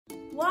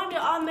Why do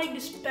I make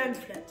this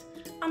pamphlet?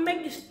 I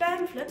make this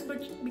pamphlet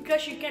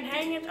because you can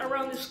hang it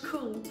around the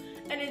school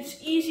and it's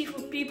easy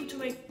for people to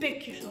make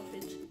pictures of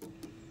it.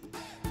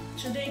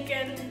 So they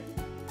can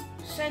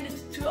send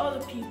it to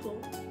other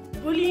people.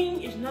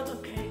 Bullying is not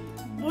okay.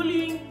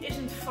 Bullying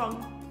isn't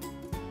fun.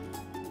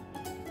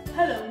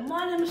 Hello,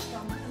 my name is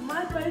Tom and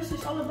my post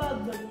is all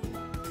about bullying.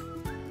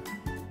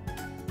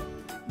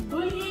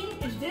 Bullying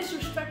is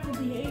disrespectful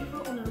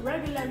behavior on a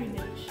regular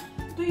basis.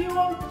 Do you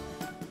want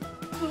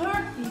to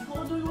hurt people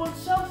or do you want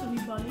yourself to be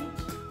bullied?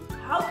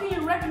 How can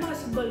you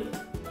recognize a bully?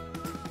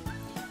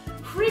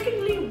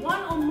 Frequently,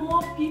 one or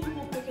more people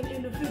will pick an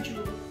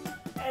individual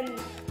and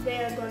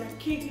they are gonna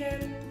kick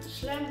them,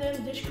 slam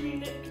them,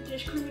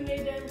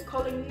 discriminate them,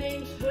 calling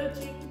names,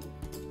 hurting.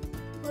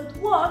 But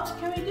what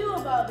can we do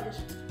about this?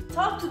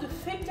 Talk to the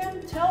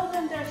victim, tell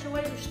them there's a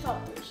way to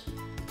stop this.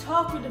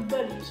 Talk with the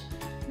bullies,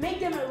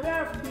 make them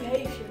aware of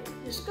behavior,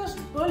 discuss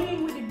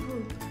bullying with the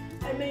group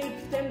and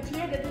make them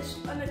clear that it's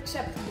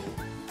unacceptable.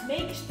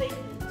 Make a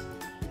statement,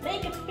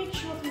 make a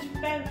picture of this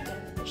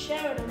pamphlet and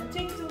share it on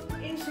TikTok,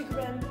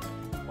 Instagram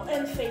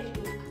and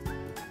Facebook.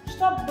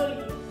 Stop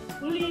bullying.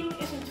 Bullying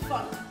isn't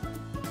fun.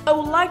 I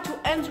would like to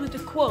end with a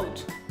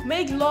quote.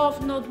 Make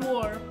love, not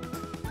war.